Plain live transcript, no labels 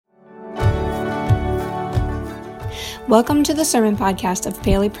Welcome to the Sermon Podcast of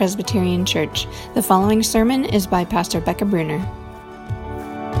Paley Presbyterian Church. The following sermon is by Pastor Becca Bruner.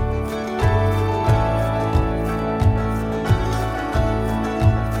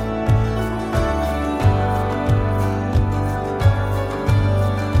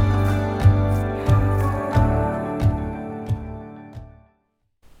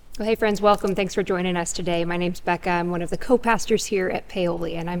 Well, hey friends, welcome. Thanks for joining us today. My name's Becca. I'm one of the co-pastors here at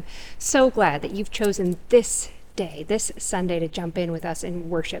Paoli, and I'm so glad that you've chosen this day, this Sunday, to jump in with us in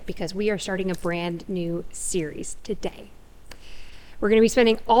worship, because we are starting a brand new series today. We're going to be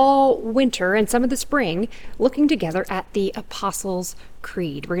spending all winter and some of the spring looking together at the Apostles'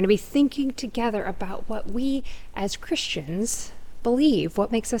 Creed. We're going to be thinking together about what we as Christians believe,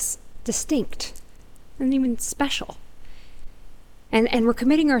 what makes us distinct and even special. And we're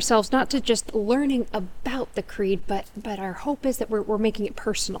committing ourselves not to just learning about the creed, but our hope is that we're making it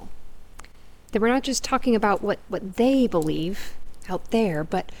personal. That we're not just talking about what they believe out there,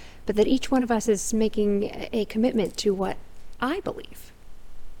 but that each one of us is making a commitment to what I believe.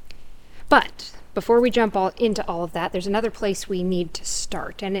 But before we jump into all of that, there's another place we need to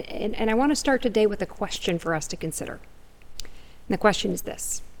start. And I want to start today with a question for us to consider. And the question is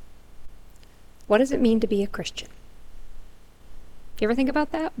this: what does it mean to be a Christian? You ever think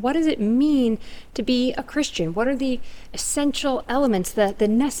about that? What does it mean to be a Christian? What are the essential elements, the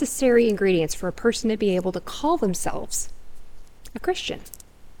necessary ingredients for a person to be able to call themselves a Christian?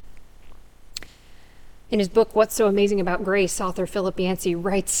 In his book, What's So Amazing About Grace, author Philip Yancey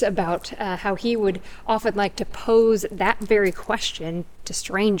writes about how he would often like to pose that very question to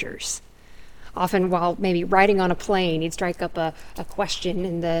strangers. Often while maybe riding on a plane, he'd strike up a question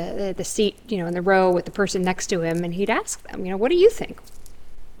in the seat, in the row with the person next to him, and he'd ask them, what do you think?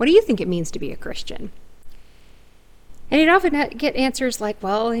 What do you think it means to be a Christian? And he'd often get answers like,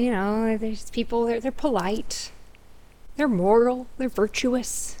 well, there's people, they're polite, they're moral, they're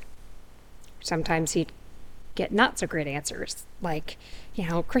virtuous. Sometimes he'd get not so great answers, like,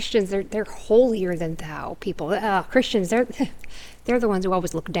 Christians, they're holier than thou people. Christians, they're the ones who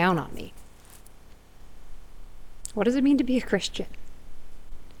always look down on me. What does it mean to be a Christian?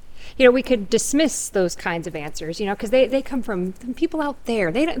 We could dismiss those kinds of answers, because they come from people out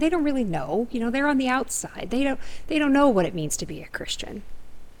there. They don't really know. They're on the outside. They don't know what it means to be a Christian.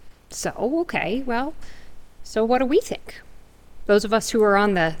 So, okay, well, so what do we think? Those of us who are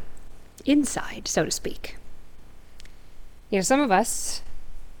on the inside, so to speak. Some of us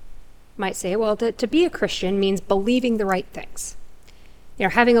might say, well, to be a Christian means believing the right things.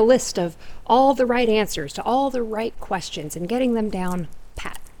 Having a list of all the right answers to all the right questions and getting them down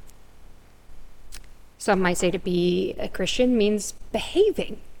pat. Some might say to be a Christian means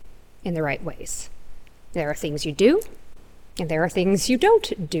behaving in the right ways. There are things you do, and there are things you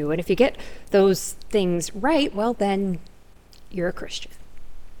don't do. And if you get those things right, well, then you're a Christian.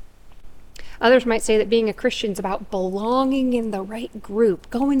 Others might say that being a Christian is about belonging in the right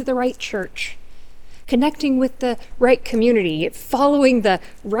group, going to the right church, connecting with the right community, following the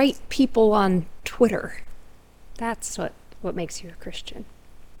right people on Twitter. That's what makes you a Christian.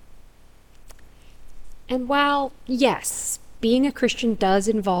 And while, yes, being a Christian does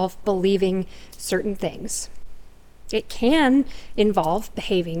involve believing certain things, it can involve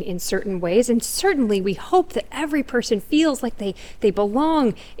behaving in certain ways, and certainly we hope that every person feels like they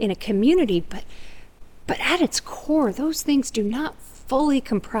belong in a community, but at its core, those things do not fully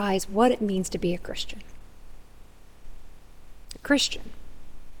comprise what it means to be a Christian. A Christian,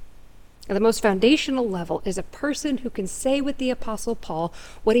 at the most foundational level, is a person who can say with the Apostle Paul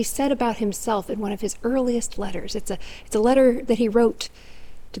what he said about himself in one of his earliest letters. It's a letter that he wrote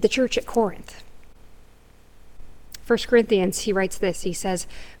to the church at Corinth. 1 Corinthians, he writes this. He says,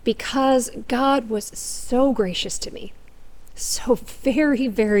 "Because God was so gracious to me, so very,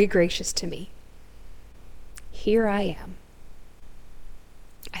 very gracious to me, here I am."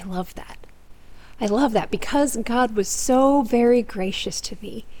 I love that. I love that. Because God was so very gracious to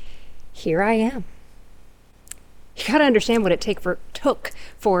me, here I am. You got to understand what it took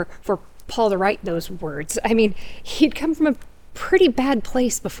for Paul to write those words. I mean, he'd come from a pretty bad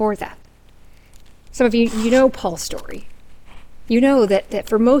place before that. Some of you know Paul's story. You know that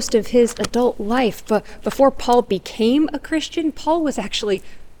for most of his adult life, but before Paul became a Christian, Paul was actually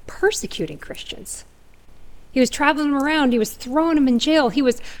persecuting Christians. He was traveling them around. He was throwing them in jail. He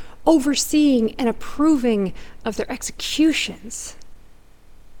was overseeing and approving of their executions.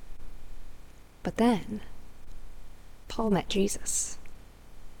 But then, Paul met Jesus.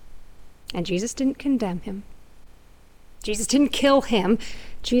 And Jesus didn't condemn him. Jesus didn't kill him.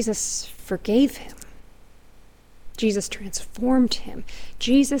 Jesus forgave him. Jesus transformed him.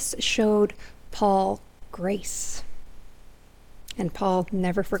 Jesus showed Paul grace. And Paul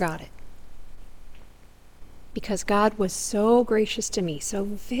never forgot it. Because God was so gracious to me, so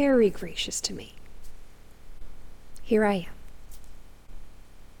very gracious to me. Here I am.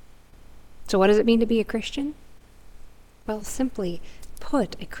 So what does it mean to be a Christian? Well, simply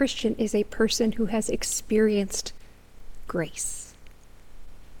put, a Christian is a person who has experienced grace.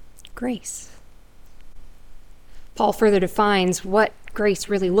 Grace. Paul further defines what grace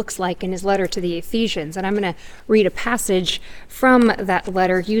really looks like in his letter to the Ephesians, and I'm going to read a passage from that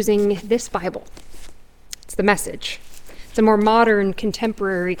letter using this Bible. It's the Message. It's a more modern,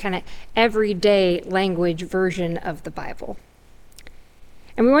 contemporary, kind of everyday language version of the Bible.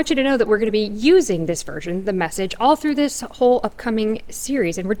 And we want you to know that we're going to be using this version, the Message, all through this whole upcoming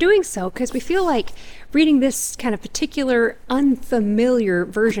series. And we're doing so because we feel like reading this kind of particular unfamiliar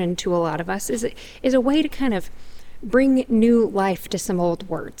version to a lot of us is a way to kind of bring new life to some old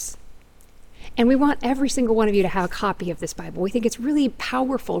words. And we want every single one of you to have a copy of this Bible. We think it's really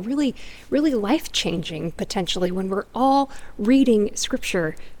powerful, really, really life-changing, potentially, when we're all reading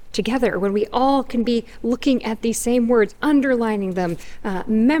Scripture together, when we all can be looking at these same words, underlining them,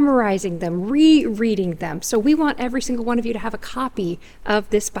 memorizing them, rereading them. So we want every single one of you to have a copy of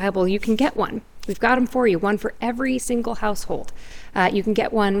this Bible. You can get one. We've got them for you, one for every single household. You can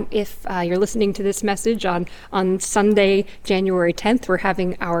get one if you're listening to this message on Sunday, January 10th. We're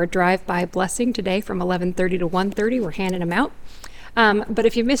having our drive-by blessing today from 11:30 to 1:30. We're handing them out. But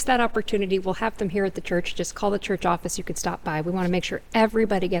if you missed that opportunity, we'll have them here at the church. Just call the church office. You can stop by. We want to make sure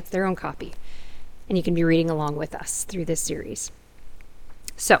everybody gets their own copy. And you can be reading along with us through this series.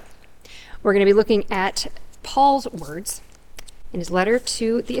 So, we're going to be looking at Paul's words in his letter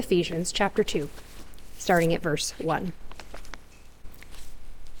to the Ephesians, chapter 2, starting at verse 1.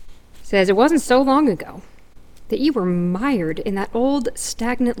 It says, "It wasn't so long ago that you were mired in that old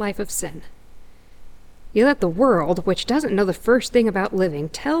stagnant life of sin. You let the world, which doesn't know the first thing about living,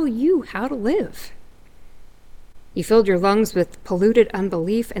 tell you how to live. You filled your lungs with polluted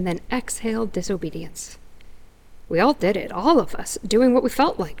unbelief and then exhaled disobedience. We all did it, all of us, doing what we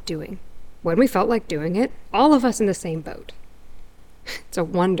felt like doing, when we felt like doing it, all of us in the same boat. It's a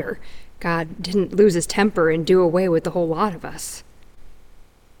wonder God didn't lose his temper and do away with the whole lot of us.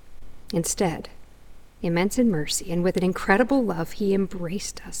 Instead, immense in mercy and with an incredible love, he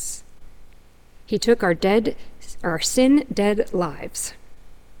embraced us. He took our sin-dead lives,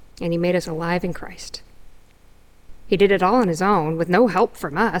 and he made us alive in Christ. He did it all on his own, with no help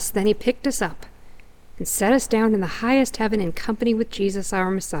from us. Then he picked us up and set us down in the highest heaven in company with Jesus,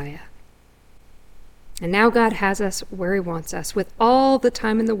 our Messiah. And now God has us where he wants us, with all the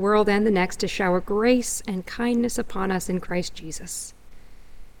time in the world and the next to shower grace and kindness upon us in Christ Jesus.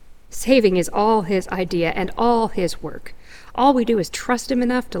 Saving is all his idea and all his work. All we do is trust him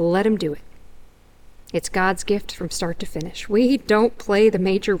enough to let him do it. It's God's gift from start to finish. We don't play the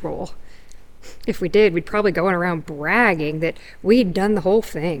major role. If we did, we'd probably go around bragging that we'd done the whole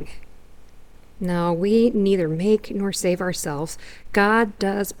thing. No, we neither make nor save ourselves. God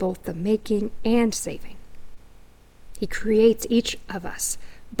does both the making and saving. He creates each of us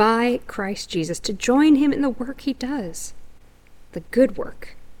by Christ Jesus to join him in the work he does. The good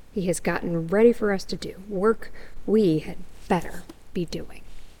work he has gotten ready for us to do. Work we had better be doing.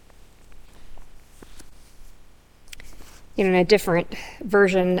 In a different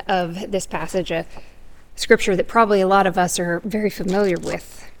version of this passage, a scripture that probably a lot of us are very familiar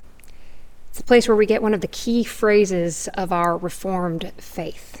with. It's a place where we get one of the key phrases of our Reformed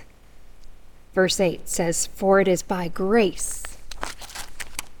faith. Verse 8 says, "For it is by grace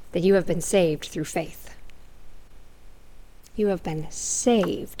that you have been saved through faith." You have been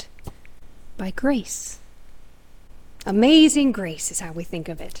saved by grace. Amazing grace is how we think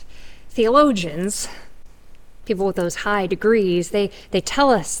of it. Theologians, people with those high degrees, they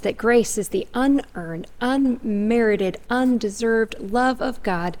tell us that grace is the unearned, unmerited, undeserved love of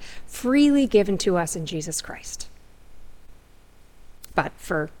God freely given to us in Jesus Christ. But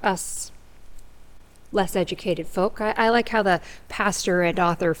for us less educated folk, I like how the pastor and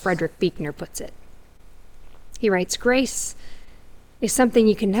author Frederick Buechner puts it. He writes, "Grace is something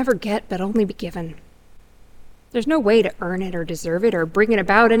you can never get but only be given. There's no way to earn it or deserve it or bring it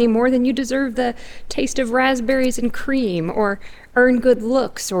about any more than you deserve the taste of raspberries and cream or earn good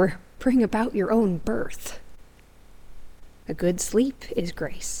looks or bring about your own birth. A good sleep is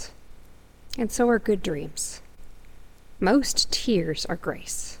grace, and so are good dreams. Most tears are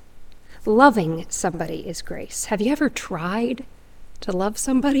grace. Loving somebody is grace. Have you ever tried to love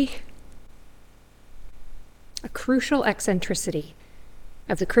somebody?" A crucial eccentricity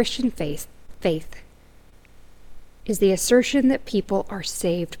of the Christian faith is the assertion that people are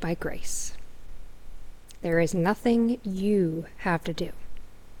saved by grace. There is nothing you have to do.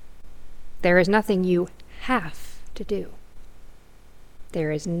 There is nothing you have to do.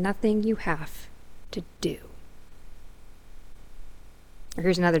 There is nothing you have to do.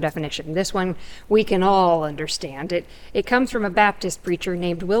 Here's another definition. This one we can all understand. It comes from a Baptist preacher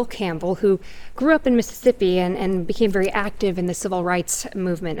named Will Campbell, who grew up in Mississippi and became very active in the civil rights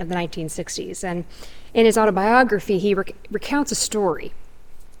movement of the 1960s. And in his autobiography, he recounts a story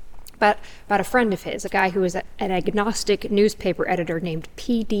about a friend of his, a guy who was an agnostic newspaper editor named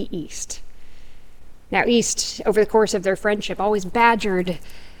P.D. East. Now, East, over the course of their friendship, always badgered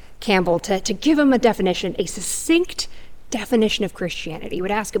Campbell to give him a definition, a succinct definition of Christianity. He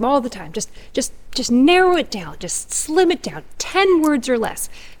would ask him all the time, just narrow it down, just slim it down, 10 words or less.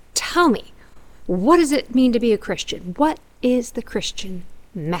 Tell me, what does it mean to be a Christian? What is the Christian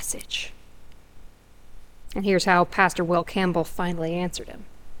message? And here's how Pastor Will Campbell finally answered him.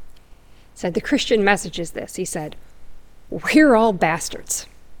 He said, the Christian message is this. He said, we're all bastards,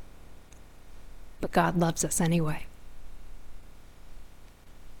 but God loves us anyway.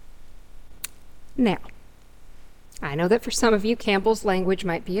 Now, I know that for some of you, Campbell's language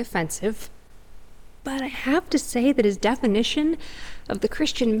might be offensive, but I have to say that his definition of the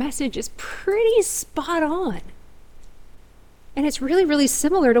Christian message is pretty spot on. And it's really, really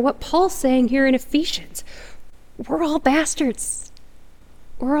similar to what Paul's saying here in Ephesians. We're all bastards.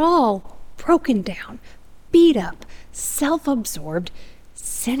 We're all broken down, beat up, self-absorbed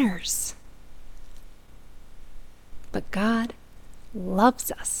sinners. But God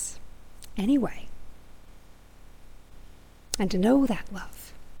loves us anyway. And to know that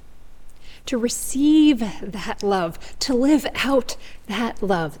love, to receive that love, to live out that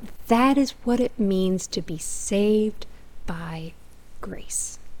love, that is what it means to be saved by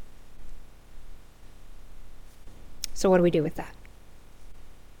grace. So what do we do with that?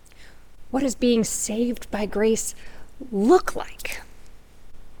 What does being saved by grace look like?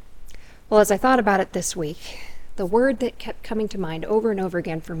 Well, as I thought about it this week, the word that kept coming to mind over and over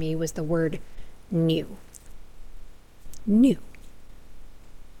again for me was the word new. New.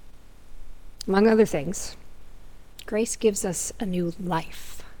 Among other things, grace gives us a new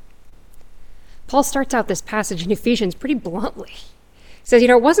life. Paul starts out this passage in Ephesians pretty bluntly. He says,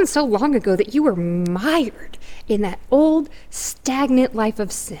 it wasn't so long ago that you were mired in that old, stagnant life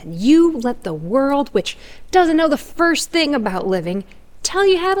of sin. You let the world, which doesn't know the first thing about living, tell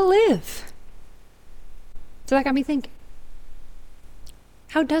you how to live. So that got me thinking,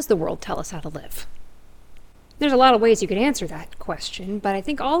 how does the world tell us how to live? There's a lot of ways you could answer that question, but I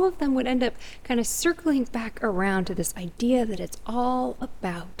think all of them would end up kind of circling back around to this idea that it's all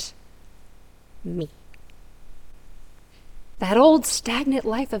about me. That old stagnant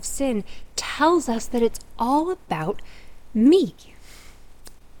life of sin tells us that it's all about me.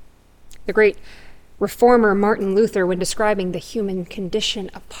 The great reformer Martin Luther, when describing the human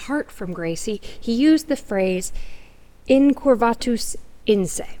condition apart from grace, he used the phrase incurvatus in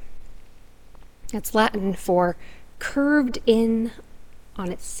se. That's Latin for curved in on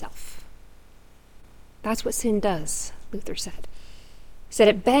itself. That's what sin does, Luther said. He said,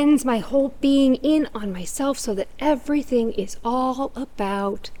 it bends my whole being in on myself so that everything is all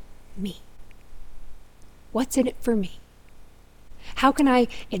about me. What's in it for me? How can I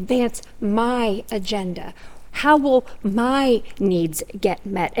advance my agenda? How will my needs get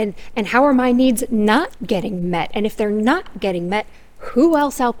met? And how are my needs not getting met? And if they're not getting met, who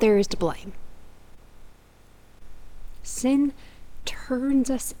else out there is to blame? Sin turns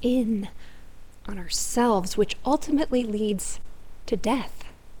us in on ourselves, which ultimately leads to death.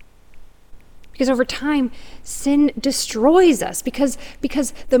 Because over time, sin destroys us, because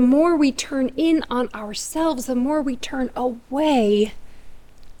the more we turn in on ourselves, the more we turn away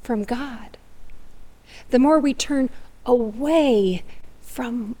from God. The more we turn away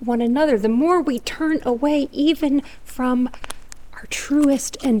from one another, the more we turn away even from our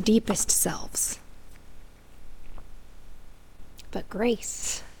truest and deepest selves. But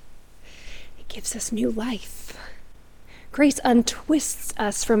grace, it gives us new life. Grace untwists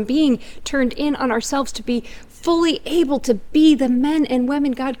us from being turned in on ourselves to be fully able to be the men and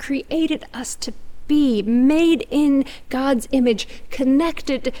women God created us to be, made in God's image,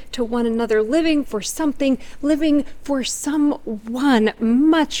 connected to one another, living for something, living for someone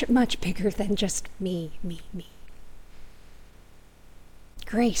much, much bigger than just me.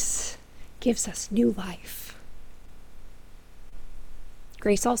 Grace gives us new life.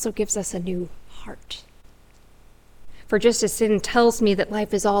 Grace also gives us a new heart. For just as sin tells me that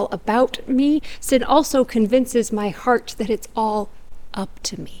life is all about me, sin also convinces my heart that it's all up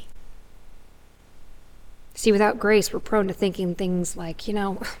to me. See, without grace, we're prone to thinking things like,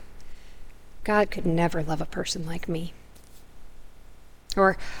 God could never love a person like me.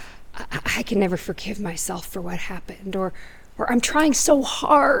 Or I can never forgive myself for what happened. Or I'm trying so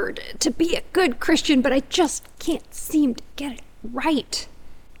hard to be a good Christian, but I just can't seem to get it right.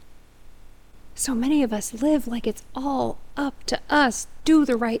 So many of us live like it's all up to us. Do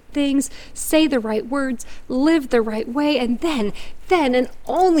the right things, say the right words, live the right way, and then and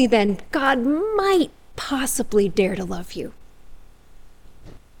only then, God might possibly dare to love you.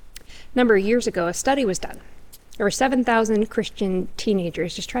 A number of years ago, a study was done. There were 7,000 Christian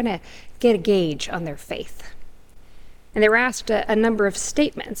teenagers just trying to get a gauge on their faith. And they were asked a number of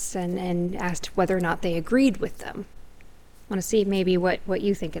statements and asked whether or not they agreed with them. I want to see maybe what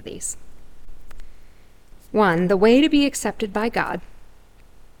you think of these. 1, the way to be accepted by God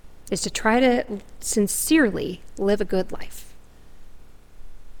is to try to sincerely live a good life.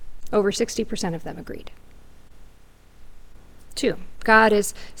 Over 60% of them agreed. 2, God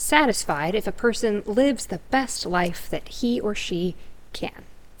is satisfied if a person lives the best life that he or she can.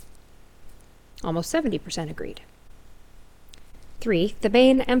 Almost 70% agreed. 3, the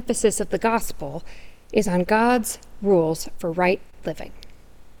main emphasis of the gospel is on God's rules for right living.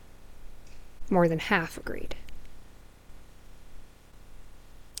 More than half agreed.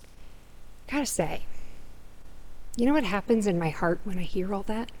 Gotta say, you know what happens in my heart when I hear all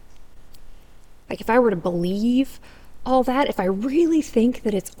that? Like if I were to believe all that, if I really think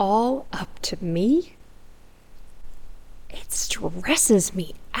that it's all up to me, it stresses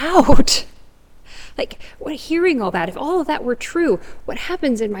me out. Like, hearing all that, if all of that were true, what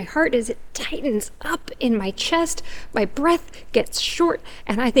happens in my heart is it tightens up in my chest, my breath gets short,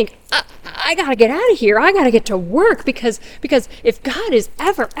 and I think, I gotta get out of here, I gotta get to work, because if God is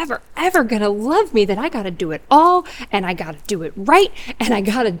ever gonna love me, then I gotta do it all, and I gotta do it right, and I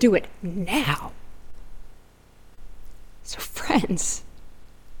gotta do it now. So friends,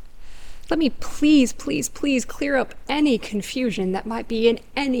 let me please clear up any confusion that might be in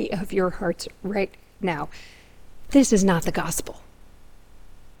any of your hearts right now. This is not the gospel.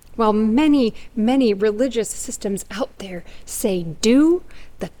 While many religious systems out there say do,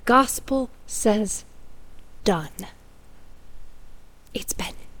 the gospel says done. It's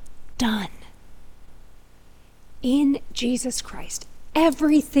been done. In Jesus Christ,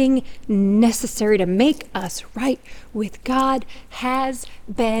 everything necessary to make us right with God has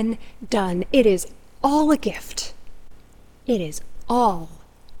been done. It is all a gift. It is all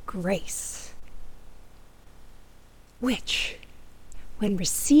grace, which, when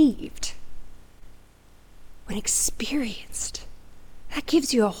received, when experienced, that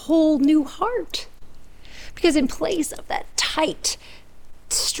gives you a whole new heart. Because in place of that tight,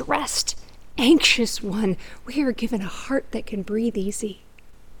 stressed, anxious one, we are given a heart that can breathe easy.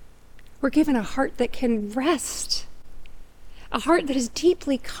 We're given a heart that can rest. A heart that is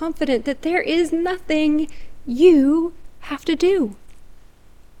deeply confident that there is nothing you have to do.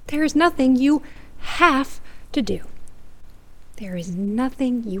 There is nothing you have to do. There is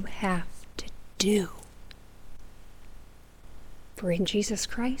nothing you have to do. For in Jesus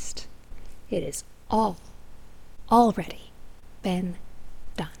Christ, it is all already been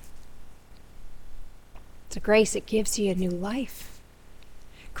done. So grace, it gives you a new life.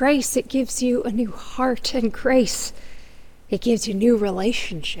 Grace, it gives you a new heart. And grace, it gives you new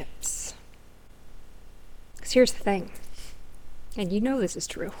relationships. Because here's the thing, and you know this is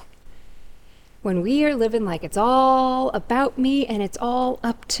true. When we are living like it's all about me and it's all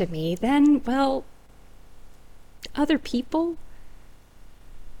up to me, then, well, other people,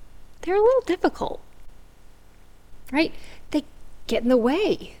 they're a little difficult, right? They get in the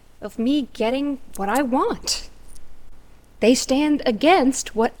way of me getting what I want. They stand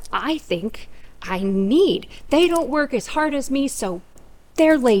against what I think I need. They don't work as hard as me, so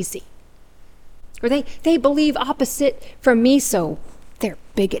they're lazy. Or they believe opposite from me, so they're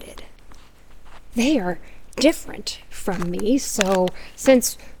bigoted. They are different from me, so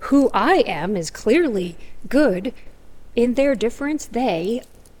since who I am is clearly good, in their difference, they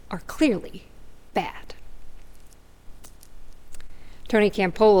are clearly bad. Tony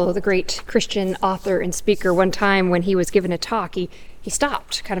Campolo, the great Christian author and speaker, one time when he was given a talk, he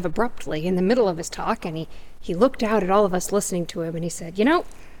stopped kind of abruptly in the middle of his talk, and he looked out at all of us listening to him, and he said, you know,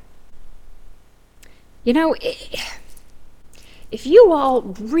 if you all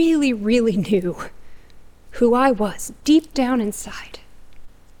really knew who I was deep down inside,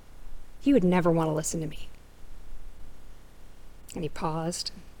 you would never want to listen to me. And he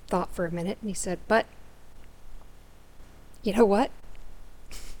paused, thought for a minute, and he said, but you know what?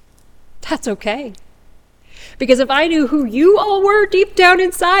 That's okay. Because if I knew who you all were deep down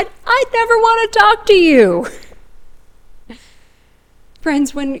inside, I'd never want to talk to you.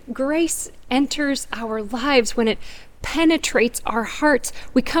 Friends, when grace enters our lives, when it penetrates our hearts,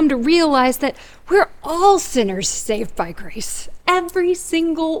 we come to realize that we're all sinners saved by grace. Every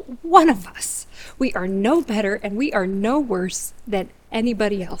single one of us. We are no better and we are no worse than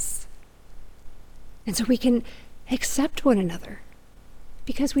anybody else. And so we can accept one another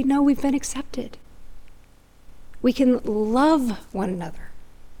because we know we've been accepted. We can love one another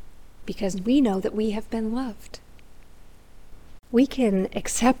because we know that we have been loved. We can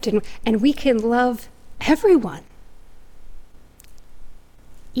accept and we can love everyone,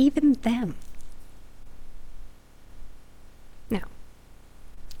 even them. Now,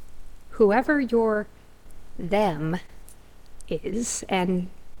 whoever your them is, and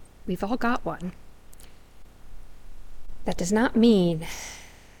we've all got one, that does not mean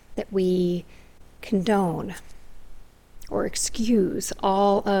that we condone or excuse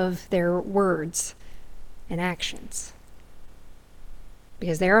all of their words and actions.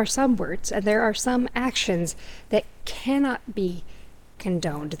 Because there are some words and there are some actions that cannot be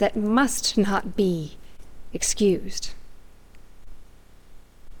condoned, that must not be excused.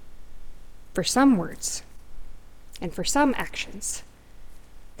 For some words and for some actions,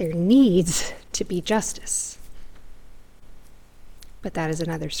 there needs to be justice. But that is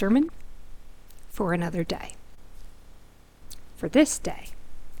another sermon for another day. For this day,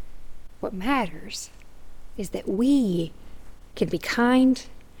 what matters is that we can be kind,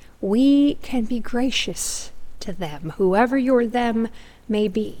 we can be gracious to them, whoever your them may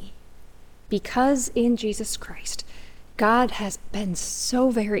be, because in Jesus Christ, God has been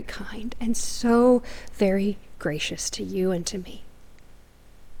so very kind and so very gracious to you and to me.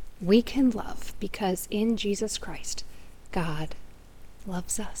 We can love because in Jesus Christ, God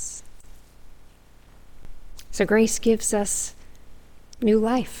loves us. So grace gives us new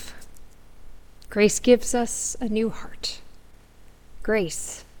life. Grace gives us a new heart.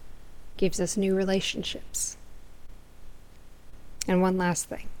 Grace gives us new relationships. And one last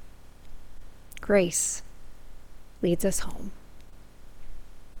thing. Grace leads us home.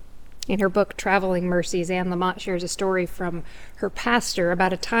 In her book, Traveling Mercies, Anne Lamott shares a story from her pastor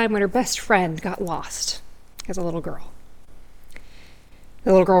about a time when her best friend got lost as a little girl. The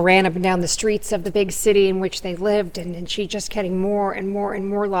little girl ran up and down the streets of the big city in which they lived, and she just getting more and more and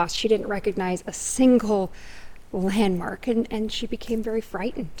more lost. She didn't recognize a single landmark, and she became very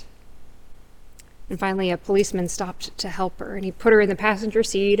frightened. And finally, a policeman stopped to help her, and he put her in the passenger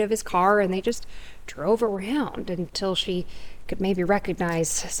seat of his car, and they just drove around until she could maybe recognize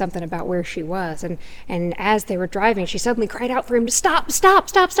something about where she was. And as they were driving, she suddenly cried out for him to stop, stop,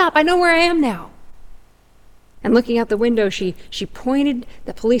 stop, stop. I know where I am now. And looking out the window, she pointed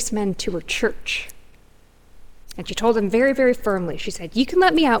the policeman to her church. And she told him very, very firmly, she said, "You can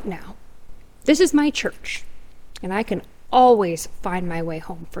let me out now. This is my church, and I can always find my way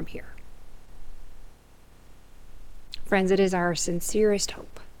home from here." Friends, it is our sincerest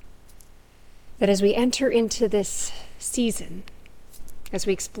hope that as we enter into this season, as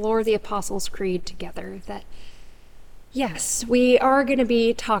we explore the Apostles' Creed together, that yes, we are going to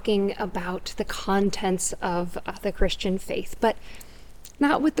be talking about the contents of the Christian faith, but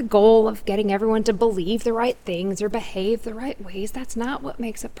not with the goal of getting everyone to believe the right things or behave the right ways. That's not what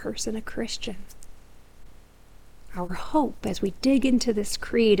makes a person a Christian. Our hope as we dig into this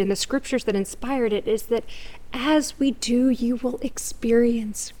creed and the scriptures that inspired it is that as we do, you will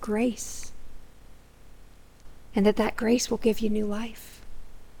experience grace. And that grace will give you new life.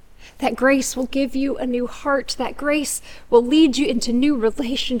 That grace will give you a new heart. That grace will lead you into new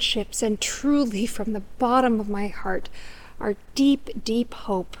relationships. And truly, from the bottom of my heart, our deep, deep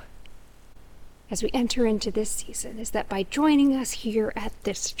hope as we enter into this season is that by joining us here at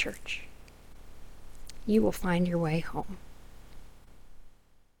this church, you will find your way home.